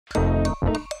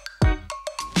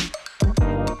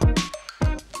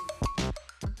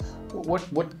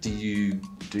What do you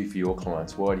do for your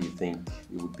clients? Why do you think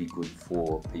it would be good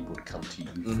for people to come to you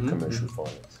for commercial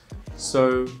finance?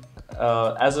 So,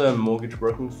 as a mortgage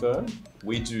broking firm,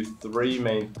 we do three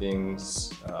main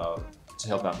things to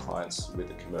help our clients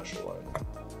with a commercial loan.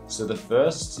 So the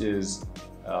first is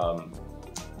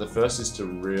to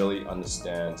really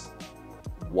understand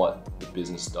what the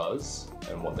business does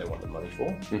and what they want the money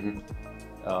for.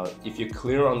 If you're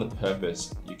clear on the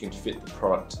purpose, you can fit the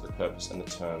product to the purpose and the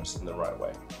terms in the right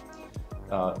way.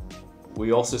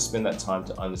 We also spend that time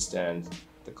to understand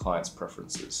the client's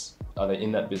preferences. Are they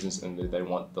in that business and do they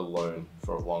want the loan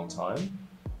for a long time?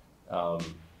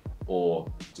 Or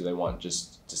do they want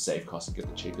just to save costs and get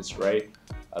the cheapest rate?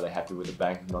 Are they happy with the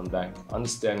bank, non-bank?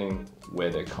 Understanding where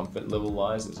their comfort level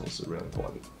lies is also really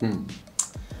important.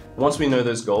 Once we know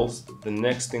those goals, the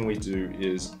next thing we do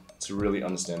is to really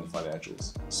understand the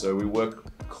financials. So we work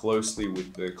closely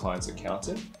with the client's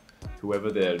accountant,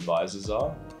 whoever their advisors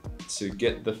are, to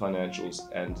get the financials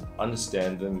and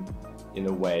understand them in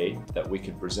a way that we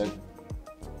can present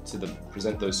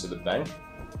those to the bank.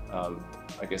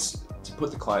 I guess to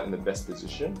put the client in the best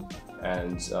position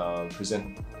and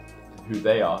present who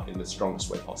they are in the strongest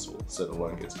way possible so the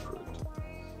loan gets approved.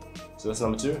 So that's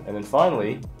number two. And then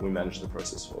finally, we manage the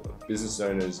process for them. Business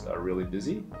owners are really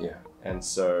busy. And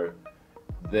so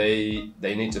they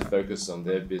need to focus on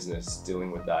their business,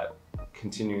 dealing with that,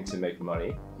 continuing to make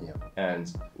money.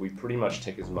 And we pretty much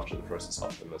take as much of the process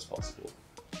off them as possible.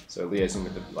 So liaising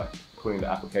with putting the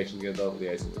application together,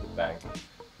 liaising with the bank,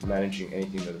 managing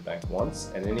anything that the bank wants,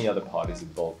 and any other parties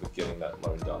involved with getting that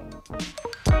loan done.